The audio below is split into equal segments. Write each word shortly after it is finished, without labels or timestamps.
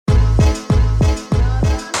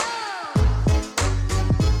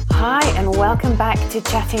welcome back to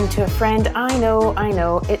Chatting to a Friend. I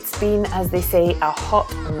know, it's been, as they say, a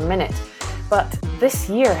hot minute. But this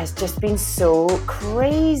year has just been so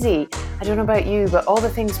crazy. I don't know about you, but all the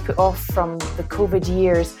things put off from the COVID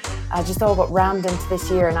years just all got rammed into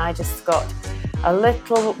this year, and I just got a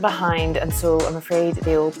little behind. And so I'm afraid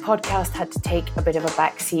the old podcast had to take a bit of a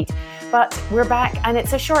back seat. But we're back, and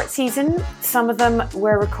it's a short season. Some of them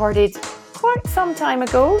were recorded quite some time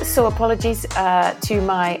ago, so apologies to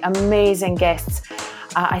my amazing guests.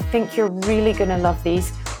 I think you're really going to love these.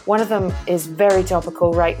 One of them is very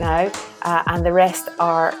topical right now, and the rest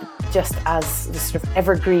are just as sort of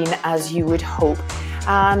evergreen as you would hope.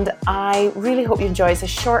 And I really hope you enjoy. It's a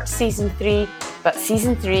short season 3, but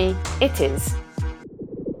season 3 it is.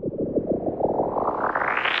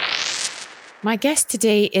 My guest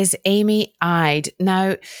today is Amy Ide.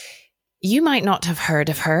 Now, you might not have heard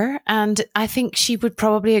of her, and I think she would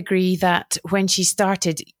probably agree that when she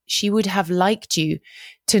started, she would have liked you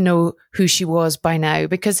to know who she was by now,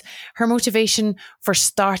 because her motivation for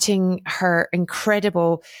starting her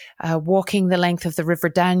incredible Walking the Length of the River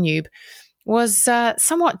Danube was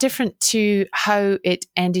somewhat different to how it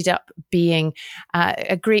ended up being.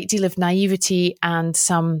 A great deal of naivety and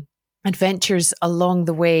some adventures along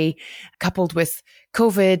the way, coupled with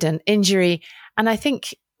COVID and injury. And I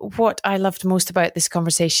think what I loved most about this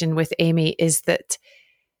conversation with Amy is that,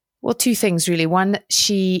 well, two things really. One,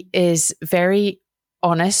 she is very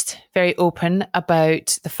honest, very open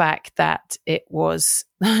about the fact that it was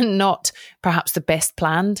not perhaps the best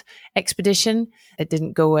planned expedition. It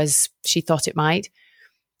didn't go as she thought it might.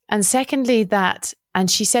 And secondly, that, and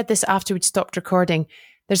she said this after we'd stopped recording,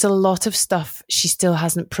 there's a lot of stuff she still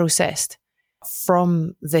hasn't processed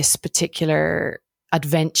from this particular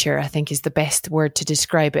adventure, I think is the best word to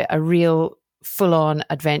describe it, a real full-on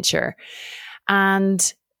adventure.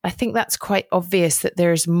 And I think that's quite obvious that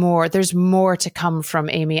there's more to come from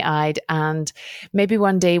Amy Ide, and maybe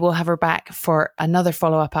one day we'll have her back for another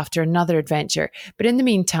follow-up after another adventure. But in the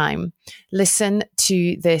meantime, listen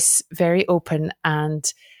to this very open and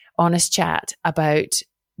honest chat about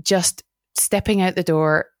just stepping out the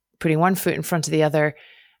door, putting one foot in front of the other,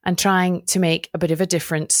 and trying to make a bit of a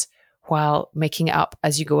difference while making it up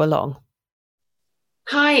as you go along.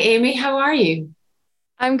 Hi, Amy. How are you?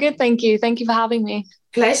 I'm good, thank you. Thank you for having me.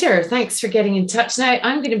 Pleasure. Thanks for getting in touch. Now,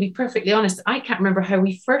 I'm going to be perfectly honest. I can't remember how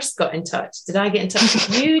we first got in touch. Did I get in touch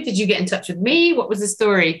with you? Did you get in touch with me? What was the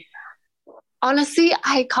story? Honestly,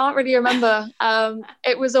 I can't really remember.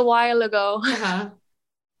 It was a while ago.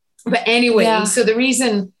 But anyway, So the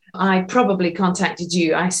reason I probably contacted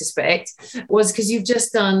you, I suspect, was because you've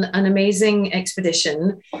just done an amazing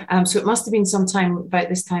expedition. So it must have been sometime about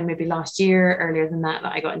this time, maybe last year, earlier than that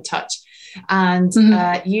I got in touch. And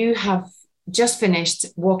you have just finished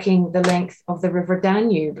walking the length of the River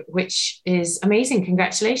Danube, which is amazing.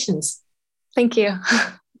 Congratulations. Thank you.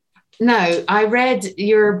 Now, I read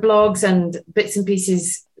your blogs and bits and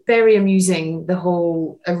pieces, very amusing, the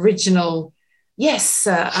whole original. Yes,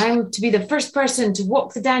 I'm to be the first person to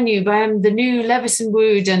walk the Danube. I am the new Levison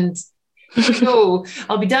Wood, and no,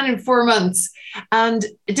 I'll be done in 4 months. And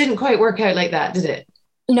it didn't quite work out like that, did it?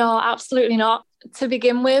 No, absolutely not. To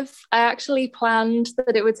begin with, I actually planned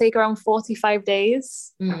that it would take around 45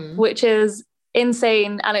 days, which is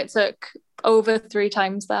insane. And it took over 3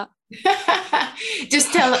 times that.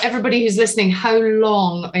 Just tell everybody who's listening how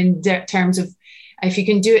long in terms of, if you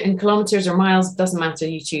can do it in kilometers or miles, doesn't matter,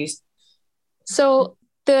 you choose. So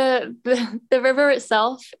the river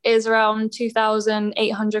itself is around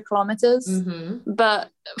 2,800 kilometers, but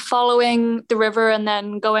following the river and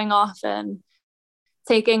then going off and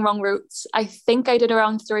taking wrong routes, I think I did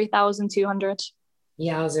around 3,200.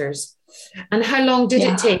 Yowzers. And how long did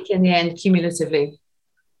it take in the end, cumulatively?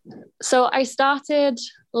 So I started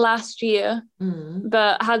last year,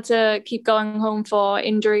 but had to keep going home for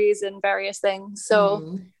injuries and various things.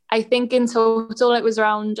 So I think in total it was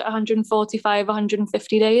around 145,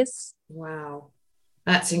 150 days. Wow.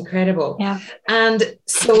 That's incredible. Yeah. And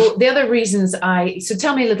so the other reasons so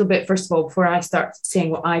tell me a little bit, first of all, before I start saying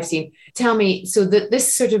what I've seen, tell me, so that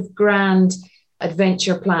this sort of grand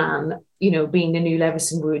adventure plan, you know, being the new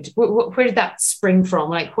Levison Wood, where did that spring from?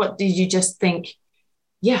 Like, what did you just think?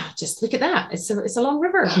 Yeah, just look at that. It's a long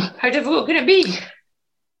river. How difficult can it be?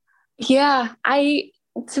 Yeah,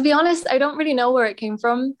 to be honest, I don't really know where it came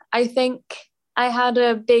from. I think I had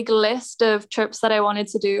a big list of trips that I wanted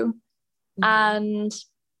to do. And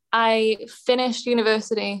I finished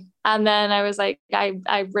university, and then I was like,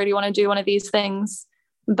 I really want to do one of these things.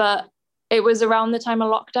 But it was around the time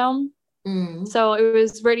of lockdown. So it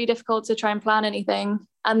was really difficult to try and plan anything.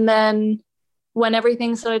 And then when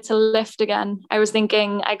everything started to lift again, I was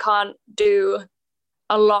thinking I can't do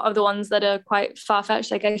a lot of the ones that are quite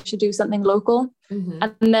far-fetched. Like I should do something local. Mm-hmm.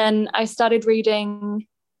 And then I started reading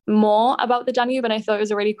more about the Danube, and I thought it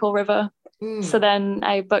was a really cool river. So then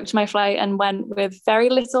I booked my flight and went with very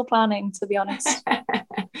little planning, to be honest.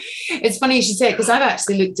 It's funny you should say it, because I've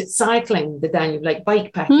actually looked at cycling the Danube, like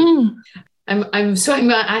bike packing.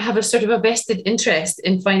 I have a sort of a vested interest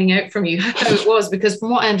in finding out from you how it was, because from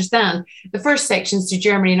what I understand, the first sections to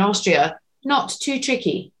Germany and Austria, not too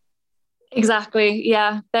tricky. Exactly.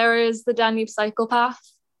 Yeah. There is the Danube cycle path,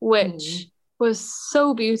 which was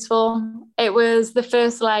so beautiful. It was the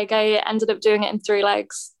first leg. I ended up doing it in 3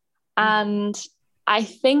 legs. And I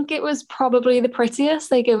think it was probably the prettiest.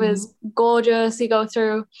 Like it was gorgeous. You go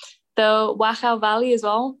through the Wachau Valley as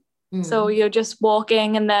well. So you're just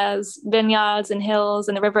walking and there's vineyards and hills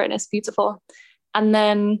and the river, and it's beautiful. And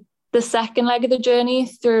then the second leg of the journey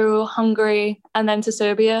through Hungary and then to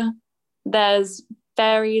Serbia, there's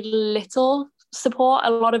very little support.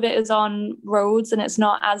 A lot of it is on roads and it's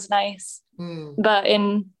not as nice. But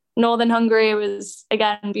in northern Hungary, it was,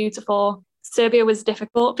 again, beautiful. Serbia was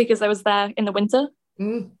difficult because I was there in the winter.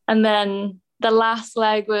 And then the last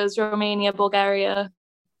leg was Romania, Bulgaria.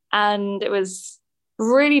 And it was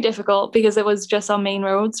really difficult because it was just on main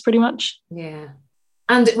roads pretty much. Yeah.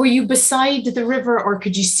 And were you beside the river, or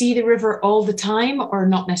could you see the river all the time, or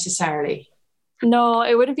not necessarily? No,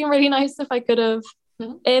 it would have been really nice if I could have.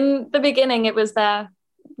 In the beginning, it was there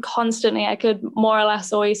constantly. I could more or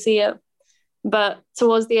less always see it. But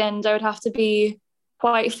towards the end, I would have to be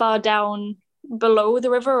quite far down below the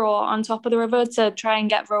river or on top of the river to try and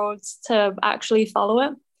get roads to actually follow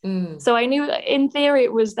it. So I knew in theory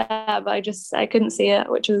it was there, but I couldn't see it,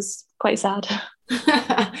 which was quite sad.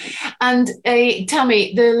 And tell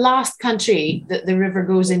me, the last country that the river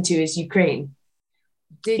goes into is Ukraine.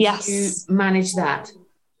 Did you manage that?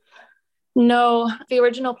 No, the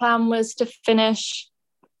original plan was to finish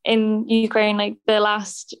in Ukraine, like the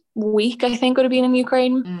last week, I think would have been in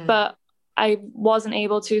Ukraine, but I wasn't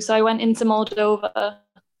able to. So I went into Moldova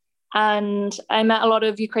and I met a lot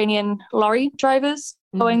of Ukrainian lorry drivers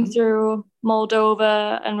going through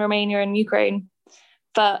Moldova and Romania and Ukraine,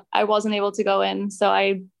 but I wasn't able to go in. So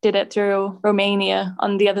I did it through Romania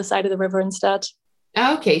on the other side of the river instead.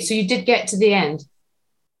 Okay, so you did get to the end.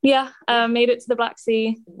 Yeah, made it to the Black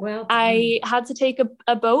Sea. Well, I had to take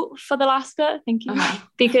a boat for the last bit, thank you,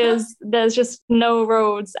 because there's just no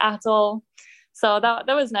roads at all. So that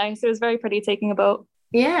was nice. It was very pretty taking a boat.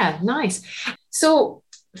 Yeah, nice. So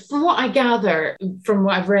from what I gather, from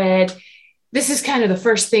what I've read, this is kind of the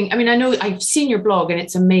first thing. I mean, I know I've seen your blog and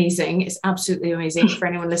it's amazing. It's absolutely amazing for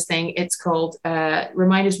anyone listening. It's called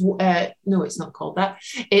Reminders. No, it's not called that.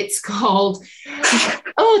 It's called,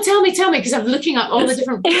 tell me, because I'm looking up all the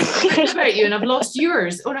different things about you and I've lost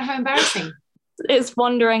yours. Oh no, how embarrassing. It's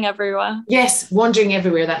Wandering Everywhere. Yes, Wandering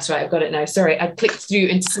Everywhere. That's right. I've got it now. Sorry, I clicked through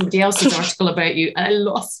into somebody else's article about you and I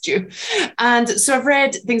lost you. And so I've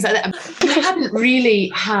read things like that. You hadn't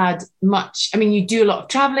really had much. I mean, you do a lot of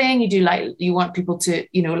traveling. You want people to,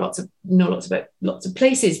 know lots about lots of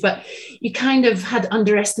places, but you kind of had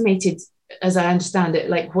underestimated, as I understand it,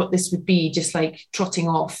 like what this would be, just like trotting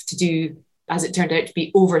off to do, as it turned out to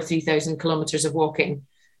be, over 3,000 kilometers of walking.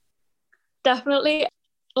 Definitely.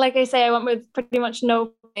 Like I say, I went with pretty much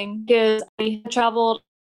no planning because I traveled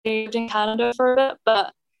in Canada for a bit,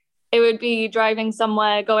 but it would be driving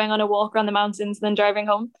somewhere, going on a walk around the mountains, and then driving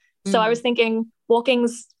home. So I was thinking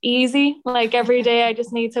walking's easy. Like every day I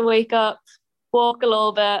just need to wake up, walk a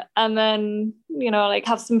little bit, and then, like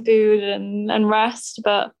have some food and rest.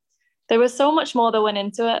 But there was so much more that went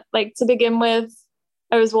into it. Like to begin with,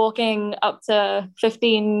 I was walking up to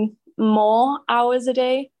 15 more hours a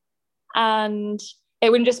day, and it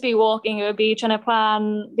wouldn't just be walking, it would be trying to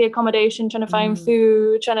plan the accommodation, trying to find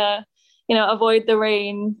food, trying to, avoid the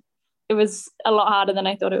rain. It was a lot harder than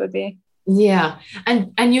I thought it would be. Yeah.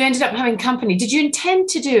 And you ended up having company. Did you intend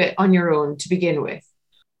to do it on your own to begin with?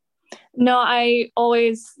 No, I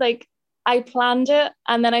always, I planned it.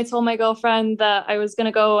 And then I told my girlfriend that I was going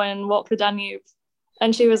to go and walk the Danube.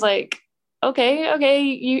 And she was like, okay,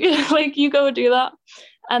 you go do that.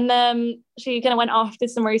 And then she kind of went off, did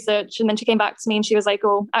some research, and then she came back to me and she was like,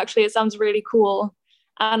 oh, actually, it sounds really cool.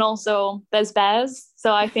 And also there's bears.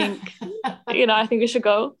 So I think, I think we should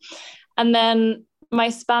go. And then my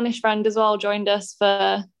Spanish friend as well joined us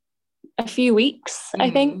for a few weeks,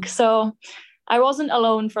 I think. So I wasn't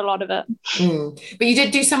alone for a lot of it. But you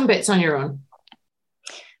did do some bits on your own?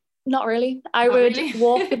 Not really. I would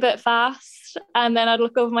walk a bit fast and then I'd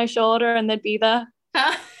look over my shoulder and they'd be there.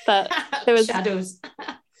 But there was shadows.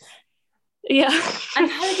 Yeah. And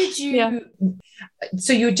how did you,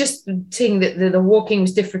 so you were just saying that the walking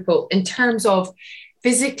was difficult in terms of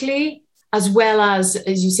physically, as well as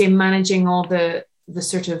you say, managing all the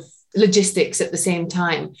sort of logistics at the same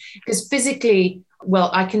time? Because physically, well,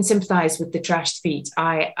 I can sympathize with the trashed feet.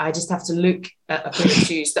 I just have to look at a pair of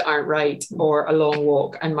shoes that aren't right or a long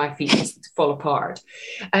walk and my feet just fall apart.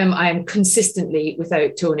 I am consistently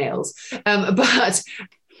without toenails. But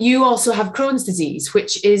you also have Crohn's disease,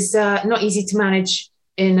 which is not easy to manage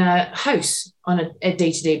in a house on a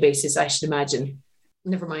day-to-day basis, I should imagine.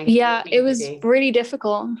 Never mind. Yeah, it was really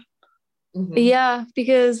difficult. Mm-hmm. Yeah,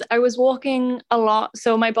 because I was walking a lot,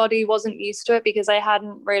 so my body wasn't used to it because I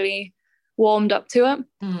hadn't really warmed up to it.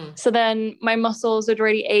 So then my muscles would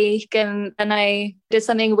really ache, and then I did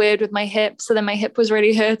something weird with my hip, so then my hip was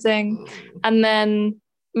really hurting. And then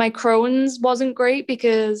my Crohn's wasn't great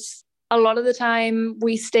because a lot of the time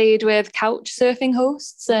we stayed with couch surfing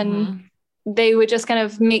hosts, and they would just kind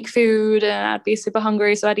of make food, and I'd be super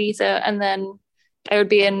hungry, so I'd eat it, and then I would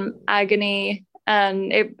be in agony.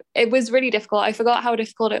 And it was really difficult. I forgot how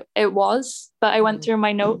difficult it was, but I went through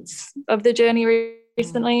my notes of the journey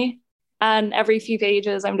recently, and every few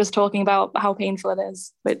pages I'm just talking about how painful it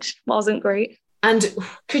is, which wasn't great. And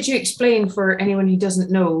could you explain for anyone who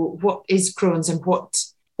doesn't know, what is Crohn's and what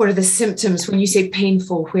are the symptoms when you say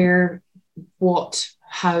painful? Where, what,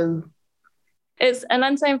 how? It's an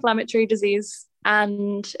anti-inflammatory disease,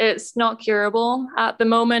 and it's not curable. At the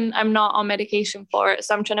moment, I'm not on medication for it,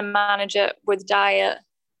 so I'm trying to manage it with diet.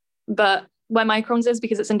 But where my Crohn's is,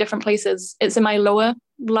 because it's in different places, it's in my lower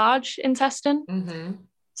large intestine.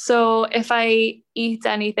 So if I eat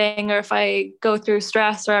anything, or if I go through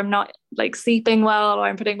stress, or I'm not like sleeping well, or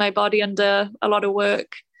I'm putting my body under a lot of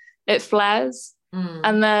work, it flares.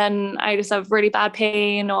 And then I just have really bad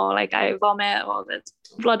pain, or like I vomit, or there's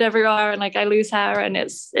blood everywhere, and like I lose hair, and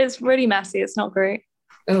it's really messy. It's not great.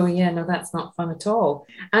 Oh yeah, no, that's not fun at all.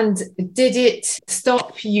 And did it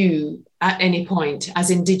stop you at any point? As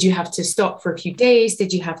in, did you have to stop for a few days?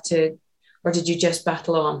 Did you have to, or did you just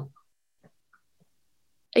battle on?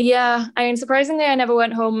 Yeah, I mean, surprisingly, I never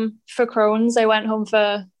went home for Crohn's. I went home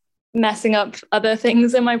for messing up other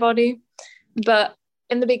things in my body. But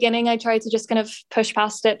in the beginning, I tried to just kind of push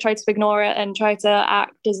past it, try to ignore it, and try to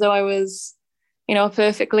act as though I was, a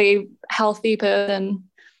perfectly healthy person.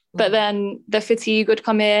 But then the fatigue would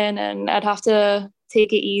come in, and I'd have to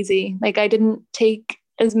take it easy. Like, I didn't take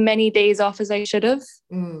as many days off as I should have.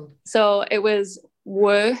 So it was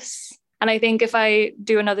worse. And I think if I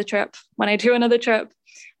do another trip, when I do another trip,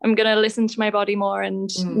 I'm going to listen to my body more and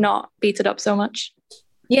not beat it up so much.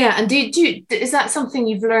 Yeah. And is that something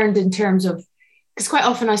you've learned in terms of, because quite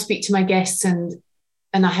often I speak to my guests and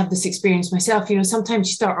I have this experience myself, sometimes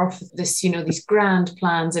you start off with this, these grand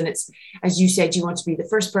plans, and it's, as you said, you want to be the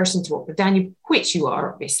first person to walk the Danube, which you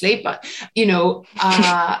are obviously, but,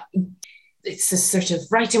 it's a sort of,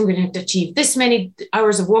 right, I'm going to have to achieve this many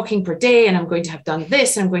hours of walking per day, and I'm going to have done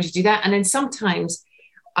this, and I'm going to do that. And then sometimes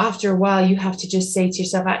after a while, you have to just say to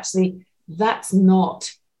yourself, actually, that's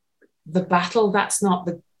not the battle. That's not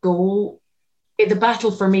the goal. The battle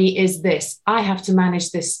for me is this. I have to manage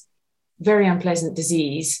this very unpleasant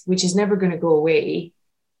disease, which is never going to go away.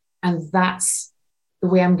 And that's the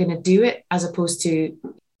way I'm going to do it, as opposed to,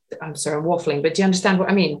 I'm sorry, I'm waffling, but do you understand what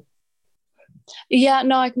I mean? Yeah,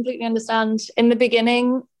 no, I completely understand. In the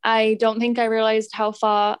beginning, I don't think I realized how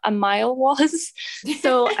far a mile was.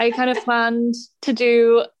 So I kind of planned to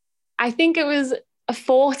do, I think it was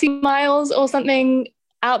 40 miles or something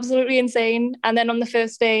absolutely insane. And then on the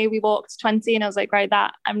first day we walked 20, and I was like, right,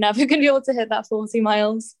 I'm never going to be able to hit that 40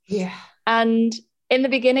 miles. Yeah. And in the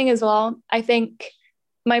beginning as well, I think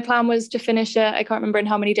my plan was to finish it. I can't remember in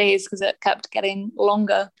how many days because it kept getting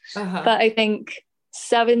longer. But I think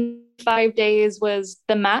 75 days was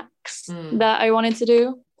the max that I wanted to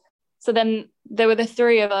do. So then there were the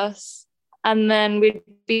three of us, and then we'd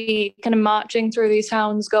be kind of marching through these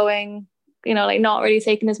towns going, like not really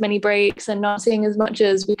taking as many breaks and not seeing as much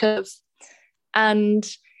as we could have. And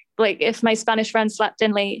like, if my Spanish friend slept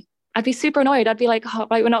in late, I'd be super annoyed. I'd be like, oh,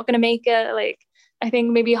 right, we're not going to make it. Like, I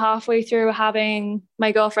think maybe halfway through having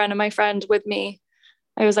my girlfriend and my friend with me,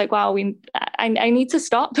 I was like, wow, I need to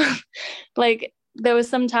stop. Like, there were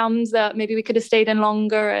some towns that maybe we could have stayed in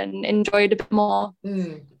longer and enjoyed a bit more.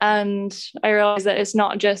 And I realized that it's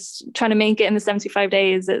not just trying to make it in the 75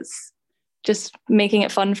 days, it's just making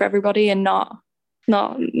it fun for everybody and not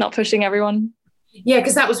pushing everyone. Yeah,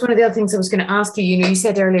 because that was one of the other things I was going to ask you. You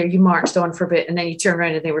said earlier you marched on for a bit and then you turned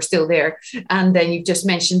around and they were still there. And then you've just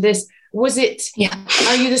mentioned this. Was it,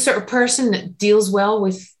 are you the sort of person that deals well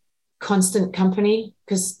with constant company?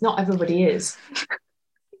 Because not everybody is.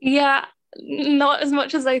 Yeah, not as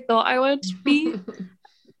much as I thought I would be.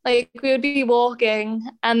 Like, we would be walking,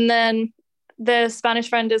 and then the Spanish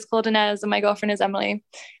friend is called Inez and my girlfriend is Emily,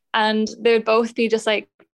 and they would both be just like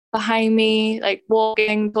behind me, like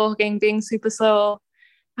walking, talking, being super slow.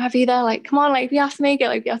 I'd be there like, come on, like we have to make it,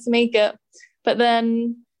 like we have to make it. But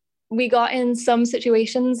then we got in some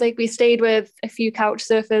situations, like we stayed with a few couch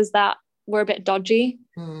surfers that were a bit dodgy.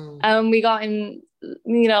 We got in,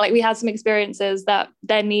 like we had some experiences that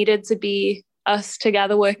there needed to be us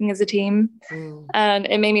together working as a team. And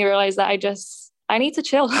it made me realize that I need to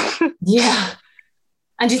chill. Yeah.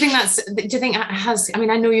 And do you think that has, I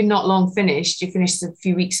mean, I know you're not long finished, you finished a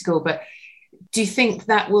few weeks ago, but do you think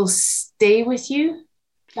that will stay with you,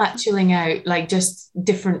 that chilling out, like just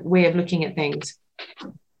different way of looking at things?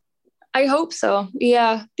 I hope so.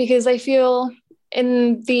 Yeah. Because I feel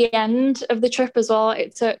in the end of the trip as well,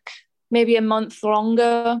 it took maybe a month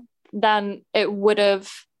longer than it would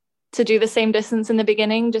have to do the same distance in the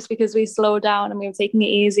beginning, just because we slowed down and we were taking it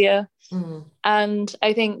easier. And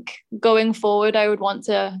I think going forward, I would want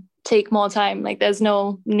to take more time. Like there's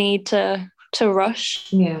no need to rush.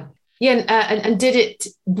 Yeah. And did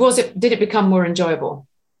it become more enjoyable?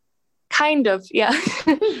 Kind of, yeah.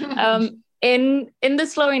 In the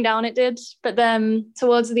slowing down it did, but then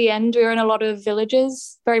towards the end we were in a lot of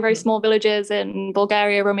villages, very, very small villages in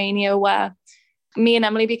Bulgaria, Romania, where me and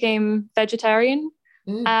Emily became vegetarian.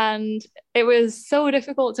 And it was so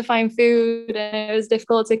difficult to find food, and it was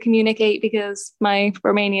difficult to communicate because my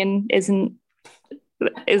Romanian isn't.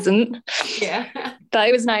 Yeah. But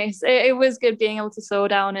it was nice. It was good being able to slow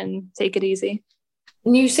down and take it easy.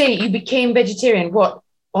 And you say you became vegetarian, what,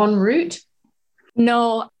 en route?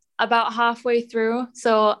 No, about halfway through.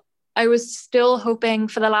 So I was still hoping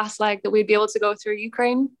for the last leg that we'd be able to go through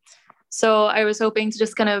Ukraine. So I was hoping to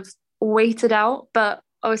just kind of wait it out, but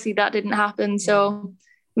obviously that didn't happen. So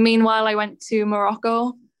meanwhile, I went to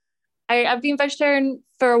Morocco. I've been vegetarian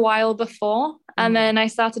for a while before, and then I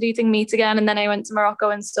started eating meat again. And then I went to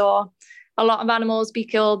Morocco and saw a lot of animals be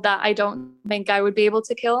killed that I don't think I would be able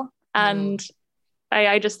to kill. And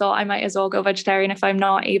I just thought I might as well go vegetarian if I'm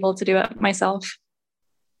not able to do it myself.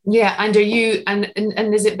 Yeah. And are you, and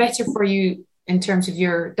is it better for you in terms of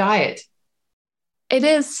your diet? It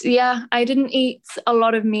is, yeah. I didn't eat a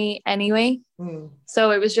lot of meat anyway.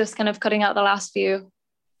 So it was just kind of cutting out the last few.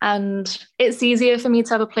 And it's easier for me to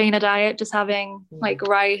have a plainer diet, just having like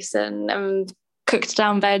rice and cooked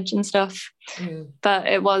down veg and stuff. But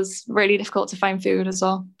it was really difficult to find food as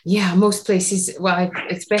well. Yeah, most places, well,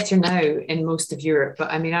 it's better now in most of Europe.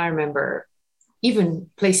 But I mean, I remember even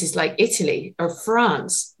places like Italy or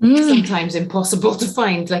France, sometimes impossible to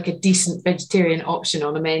find like a decent vegetarian option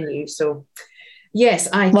on a menu. So yes,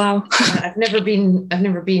 I've never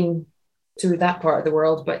been to that part of the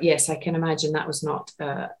world, but yes, I can imagine that was not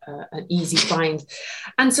an easy find.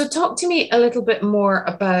 And so talk to me a little bit more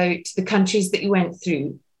about the countries that you went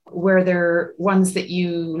through. Were there ones that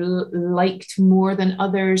you liked more than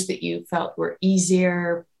others, that you felt were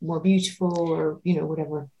easier, more beautiful, or,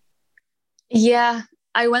 whatever? Yeah,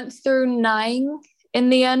 I went through 9 in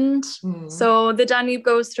the end. So the Danube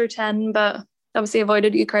goes through 10, but obviously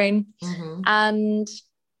avoided Ukraine. And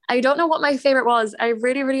I don't know what my favorite was. I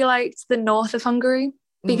really, really liked the north of Hungary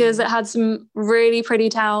because it had some really pretty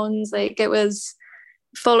towns. Like it was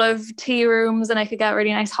full of tea rooms and I could get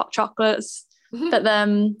really nice hot chocolates. But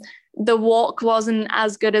then the walk wasn't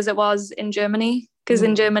as good as it was in Germany, because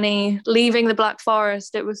in Germany, leaving the Black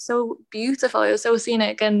Forest, it was so beautiful. It was so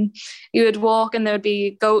scenic, and you would walk and there would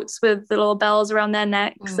be goats with the little bells around their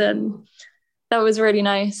necks, and that was really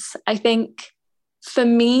nice. I think for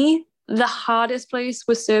me, the hardest place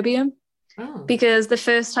was Serbia, because the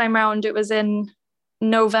first time round it was in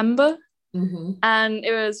November, and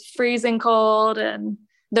it was freezing cold and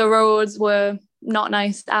the roads were not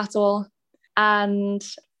nice at all. And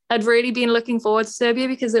I'd really been looking forward to Serbia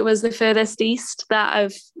because it was the furthest east that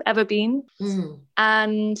I've ever been.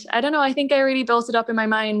 And I don't know, I think I really built it up in my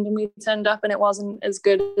mind, and we turned up and it wasn't as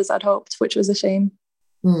good as I'd hoped, which was a shame.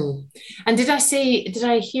 And did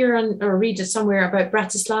I hear or read it somewhere about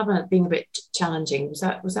Bratislava being a bit challenging? Was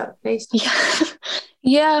that the place?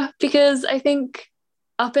 Yeah, because I think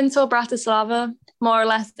up until Bratislava, more or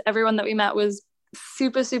less everyone that we met was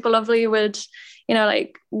super, super lovely, would,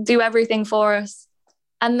 like do everything for us.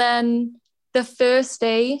 And then the first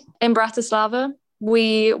day in Bratislava,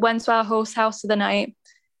 we went to our host house for the night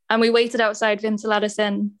and we waited outside him to let us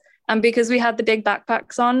in. And because we had the big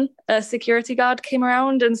backpacks on, a security guard came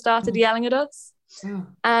around and started yelling at us.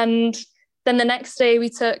 And then the next day we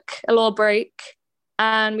took a little break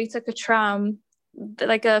and we took a tram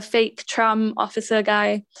like a fake tram officer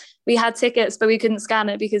guy. We had tickets, but we couldn't scan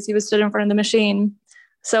it because he was stood in front of the machine.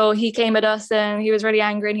 So he came at us and he was really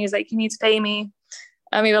angry and he was like, you need to pay me.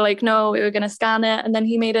 And we were like, no, we were going to scan it. And then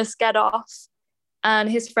he made us get off. And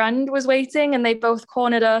his friend was waiting and they both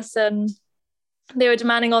cornered us and they were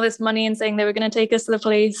demanding all this money and saying they were going to take us to the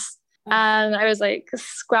police. And I was like,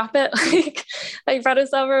 scrap it. like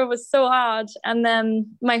Bratislava was so hard. And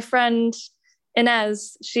then my friend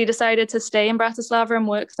Inez, she decided to stay in Bratislava and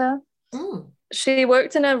work there. She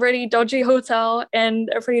worked in a really dodgy hotel in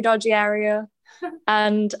a pretty dodgy area.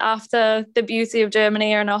 And after the beauty of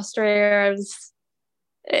Germany or in Austria,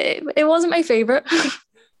 it wasn't my favorite.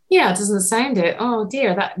 Yeah, it doesn't sound it. Oh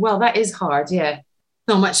dear, that is hard. Yeah,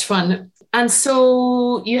 not much fun. And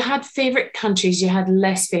so you had favorite countries, you had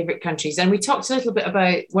less favorite countries, and we talked a little bit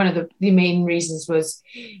about one of the main reasons was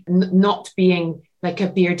not being like a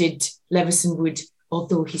bearded Levison Wood,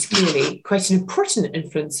 although he's clearly quite an important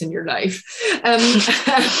influence in your life.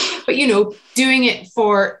 But doing it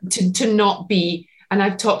to not be. And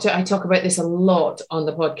I talk about this a lot on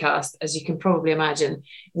the podcast, as you can probably imagine,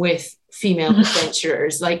 with female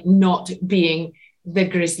adventurers, like not being the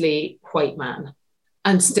grizzly white man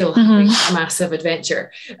and still having a massive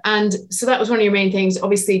adventure. And so that was one of your main things,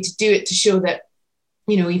 obviously, to do it to show that,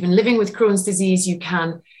 even living with Crohn's disease, you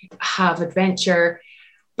can have adventure.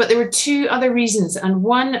 But there were two other reasons. And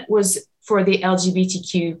one was for the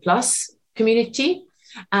LGBTQ plus community,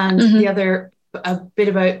 and the other a bit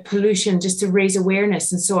about pollution, just to raise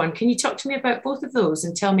awareness and so on. Can you talk to me about both of those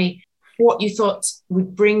and tell me what you thought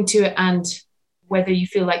would bring to it and whether you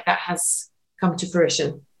feel like that has come to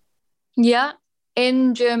fruition? Yeah,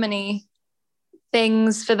 in Germany,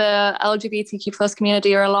 things for the LGBTQ plus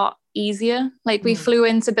community are a lot easier. Like we flew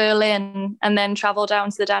into Berlin and then traveled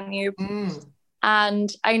down to the Danube. And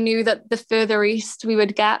I knew that the further east we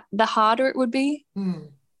would get, the harder it would be.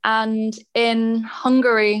 And in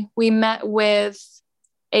Hungary, we met with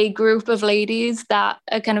a group of ladies that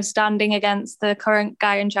are kind of standing against the current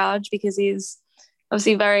guy in charge because he's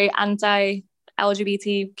obviously very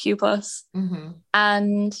anti-LGBTQ plus.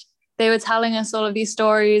 And they were telling us all of these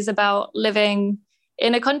stories about living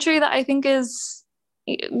in a country that I think is,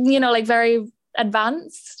 like very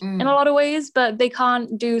advanced in a lot of ways, but they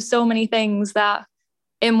can't do so many things that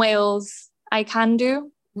in Wales I can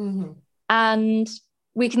do. And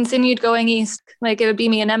we continued going east, like it would be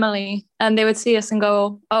me and Emily, and they would see us and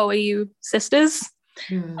go, oh, are you sisters?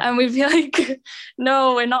 And we'd be like,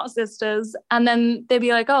 no, we're not sisters. And then they'd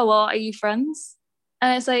be like, oh, well, are you friends?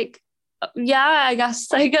 And it's like, yeah, I guess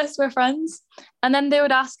we're friends. And then they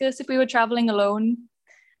would ask us if we were traveling alone.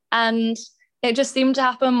 And it just seemed to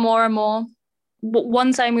happen more and more.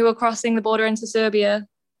 One time we were crossing the border into Serbia,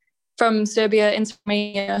 from Serbia into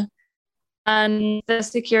Romania, and the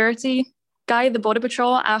security guy, the border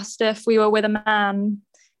patrol, asked if we were with a man,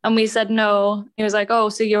 and we said no. He was like, oh,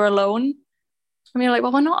 so you're alone? And we were like,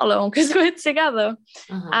 well, we're not alone because we're together.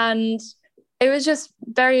 And it was just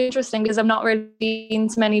very interesting because I've not really been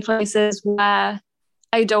to many places where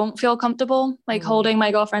I don't feel comfortable, like holding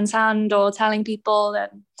my girlfriend's hand or telling people.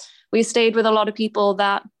 And we stayed with a lot of people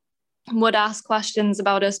that would ask questions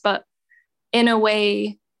about us, but in a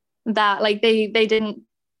way that like they didn't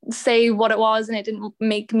say what it was, and it didn't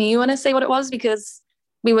make me want to say what it was because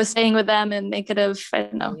we were staying with them and they could have, I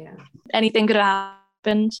don't know, anything could have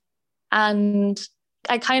happened. And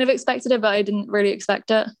I kind of expected it, but I didn't really expect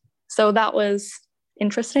it. So that was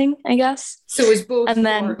interesting, I guess. So it was both. And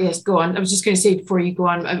then, yes, go on. I was just going to say before you go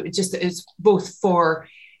on, it's both for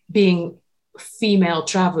being female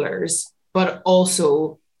travelers, but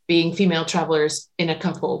also being female travelers in a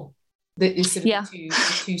couple. There's sort of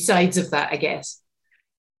two sides of that, I guess.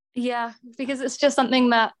 Yeah, because it's just something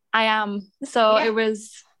that I am. So it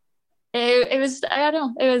was I don't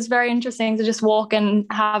know, it was very interesting to just walk and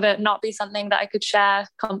have it not be something that I could share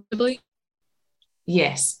comfortably.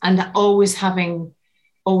 Yes, and always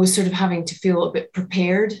sort of having to feel a bit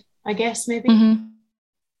prepared, I guess, maybe.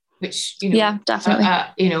 Which, definitely.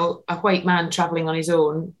 A white man traveling on his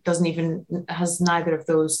own has neither of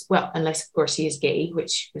those. Well, unless of course he is gay,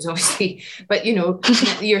 which is obviously, but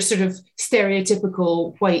your sort of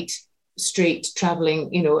stereotypical white, straight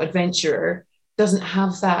traveling, adventurer doesn't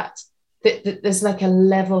have that. There's like a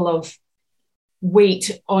level of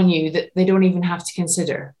weight on you that they don't even have to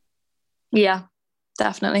consider. Yeah,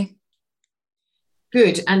 definitely.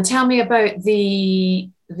 Good. And tell me about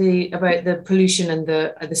the pollution and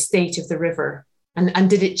the state of the river, and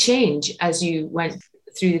did it change as you went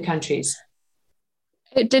through the countries?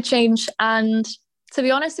 It did change, and to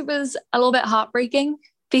be honest, it was a little bit heartbreaking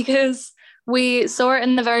because We saw it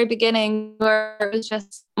in the very beginning where it was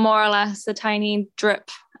just more or less a tiny drip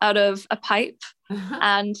out of a pipe.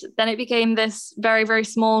 And then it became this very, very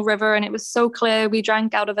small river, and it was so clear. We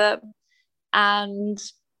drank out of it. And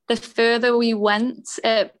the further we went,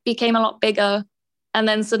 it became a lot bigger. And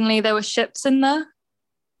then suddenly there were ships in there.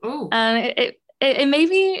 Oh. And it made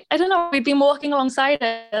me, I don't know, we'd been walking alongside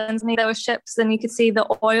it, and suddenly there were ships, and you could see the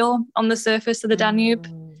oil on the surface of the Danube.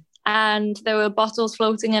 And there were bottles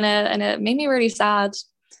floating in it, and it made me really sad.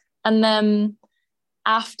 And then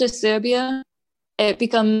after Serbia, it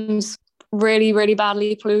becomes really, really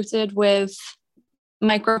badly polluted with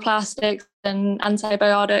microplastics and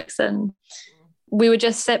antibiotics. And we would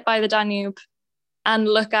just sit by the Danube and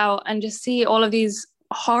look out and just see all of these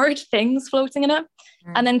horrid things floating in it.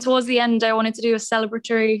 And then towards the end, I wanted to do a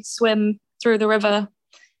celebratory swim through the river.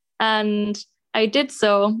 And I did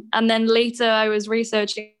so. And then later I was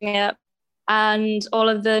researching it, and all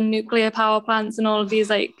of the nuclear power plants and all of these,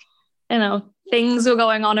 like, you know, things were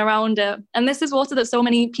going on around it. And this is water that so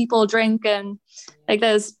many people drink, and like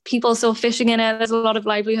there's people still fishing in it. There's a lot of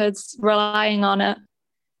livelihoods relying on it.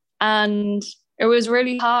 And it was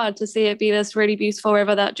really hard to see it be this really beautiful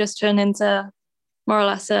river that just turned into more or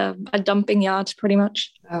less a dumping yard, pretty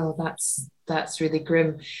much. Oh, that's really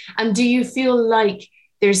grim. And do you feel like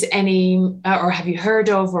there's any, or have you heard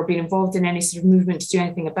of or been involved in any sort of movement to do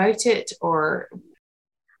anything about it? Or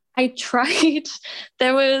I tried.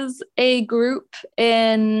 There was a group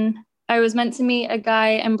I was meant to meet a guy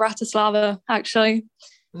in Bratislava, actually.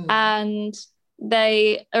 And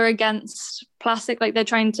they are against plastic. Like, they're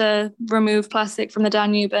trying to remove plastic from the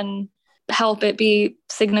Danube and help it be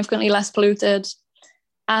significantly less polluted.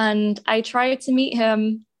 And I tried to meet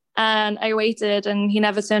him, and I waited, and he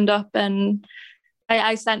never turned up. And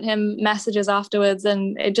I sent him messages afterwards,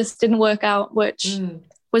 and it just didn't work out, which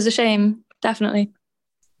was a shame, definitely.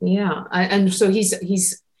 Yeah, and so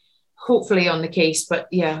he's hopefully on the case, but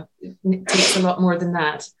yeah, it takes a lot more than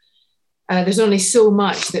that. There's only so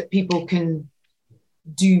much that people can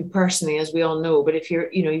do personally, as we all know. But if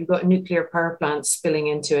you've got nuclear power plants spilling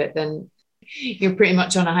into it, then you're pretty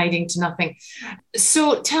much on a hiding to nothing.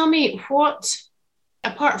 So tell me, what,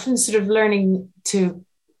 apart from sort of learning to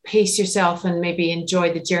pace yourself and maybe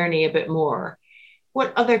enjoy the journey a bit more,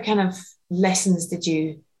 what other kind of lessons did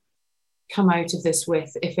you come out of this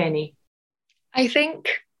with, if any? I think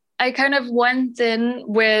I kind of went in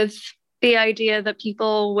with the idea that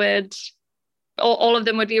people would, all of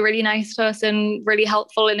them would be really nice to us and really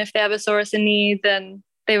helpful. And if they ever saw us in need, then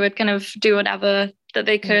they would kind of do whatever that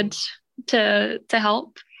they could to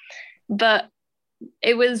help. But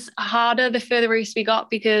it was harder the further east we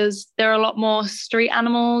got, because there are a lot more street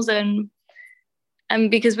animals, and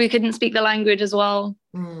because we couldn't speak the language as well.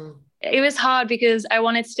 It was hard because I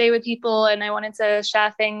wanted to stay with people, and I wanted to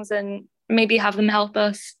share things and maybe have them help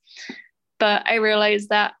us. But I realized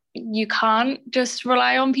that you can't just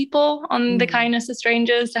rely on people, on the kindness of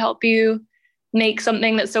strangers to help you make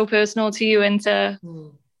something that's so personal to you into,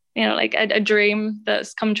 like a dream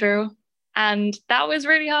that's come true. And that was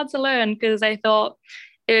really hard to learn, because I thought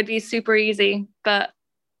it would be super easy. But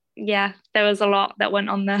yeah, there was a lot that went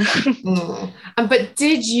on there. But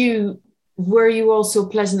were you also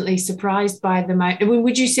pleasantly surprised by the amount? I mean,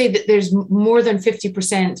 would you say that there's more than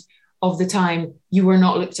 50% of the time you were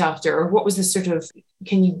not looked after? Or what was the sort of,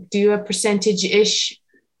 can you do a percentage-ish,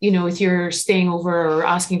 if you're staying over or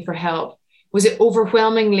asking for help? Was it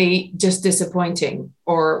overwhelmingly just disappointing,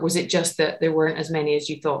 or was it just that there weren't as many as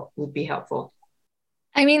you thought would be helpful?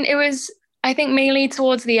 I mean, it was, I think, mainly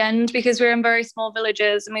towards the end, because we were in very small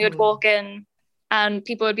villages, and we would walk in and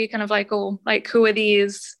people would be kind of like, oh, like, who are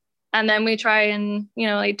these? And then we try and,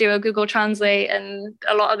 do a Google Translate, and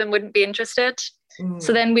a lot of them wouldn't be interested.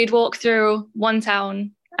 So then we'd walk through one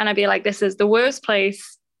town, and I'd be like, this is the worst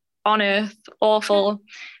place on earth, awful.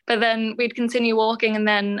 But then we'd continue walking, and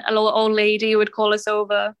then a little old lady would call us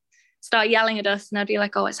over, start yelling at us, and I'd be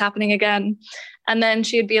like, oh, it's happening again. And then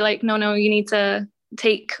she'd be like, no, you need to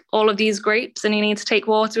take all of these grapes, and you need to take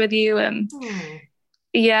water with you. And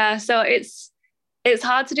yeah, so it's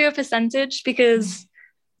hard to do a percentage, because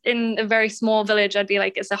in a very small village, I'd be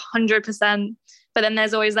like, it's 100%. But then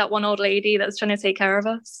there's always that one old lady that's trying to take care of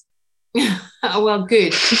us. Oh, well,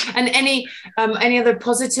 good. And any other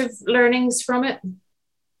positive learnings from it?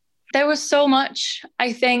 There was so much.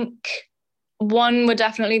 I think one would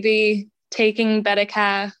definitely be taking better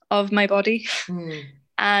care of my body.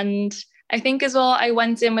 And I think as well, I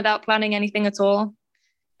went in without planning anything at all.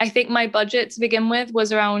 I think my budget to begin with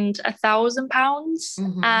was around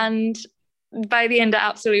 £1,000. And by the end, it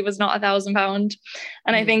absolutely was not £1,000.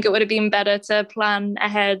 And I think it would have been better to plan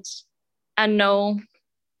ahead and know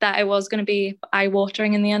that it was going to be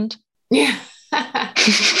eye-watering in the end. Yeah.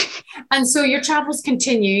 And so your travels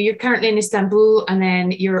continue. You're currently in Istanbul, and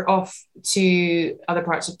then you're off to other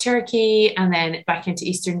parts of Turkey, and then back into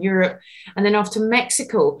Eastern Europe, and then off to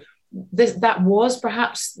Mexico. That was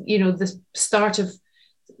perhaps, the start of,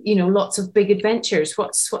 lots of big adventures.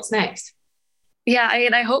 What's next? Yeah,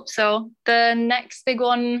 I hope so. The next big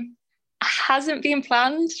one hasn't been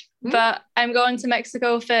planned, but I'm going to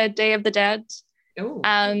Mexico for Day of the Dead. Ooh.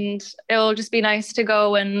 And it'll just be nice to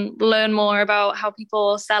go and learn more about how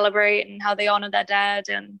people celebrate and how they honor their dead,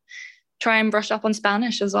 and try and brush up on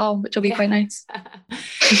Spanish as well, which will be quite nice.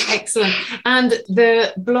 Excellent. And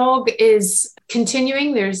the blog is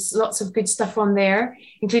continuing. There's lots of good stuff on there,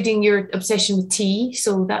 including your obsession with tea.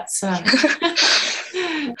 So that's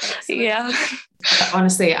yeah.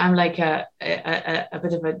 Honestly, I'm like a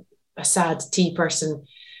bit of a sad tea person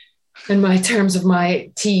in my terms of my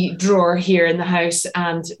tea drawer here in the house,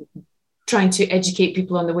 and trying to educate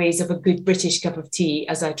people on the ways of a good British cup of tea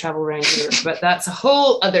as I travel around Europe. But that's a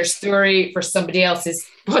whole other story for somebody else's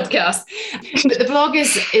podcast. But the blog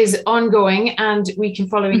is ongoing, and we can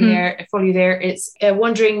follow you there. It's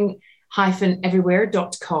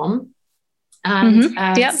wandering-everywhere.com. And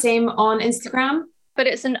same on Instagram. But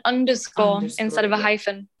it's an underscore instead of a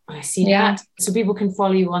hyphen. I see that. So people can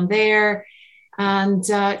follow you on there and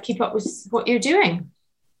keep up with what you're doing.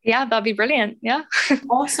 Yeah, that'd be brilliant. Yeah.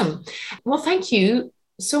 Awesome. Well, thank you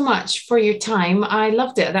so much for your time. I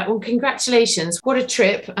loved it. Congratulations. What a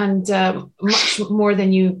trip, and much more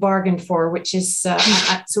than you bargained for, which is so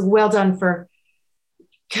well done for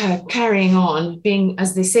carrying on, being,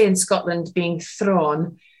 as they say in Scotland, being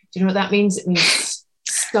thrawn. Do you know what that means? It means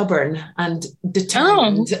stubborn and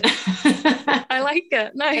determined. Oh, I like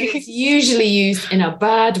it. Nice. It's usually used in a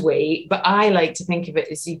bad way, but I like to think of it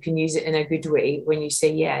as you can use it in a good way when you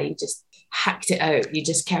say, yeah, you just hacked it out. You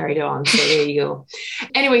just carried on. So there you go.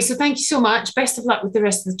 Anyway, so thank you so much. Best of luck with the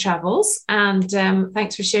rest of the travels. And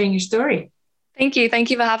thanks for sharing your story. Thank you.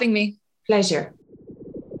 Thank you for having me. Pleasure.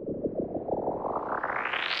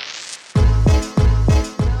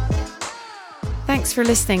 Thanks for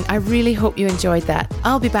listening. I really hope you enjoyed that.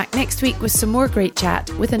 I'll be back next week with some more great chat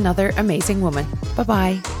with another amazing woman.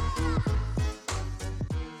 Bye-bye.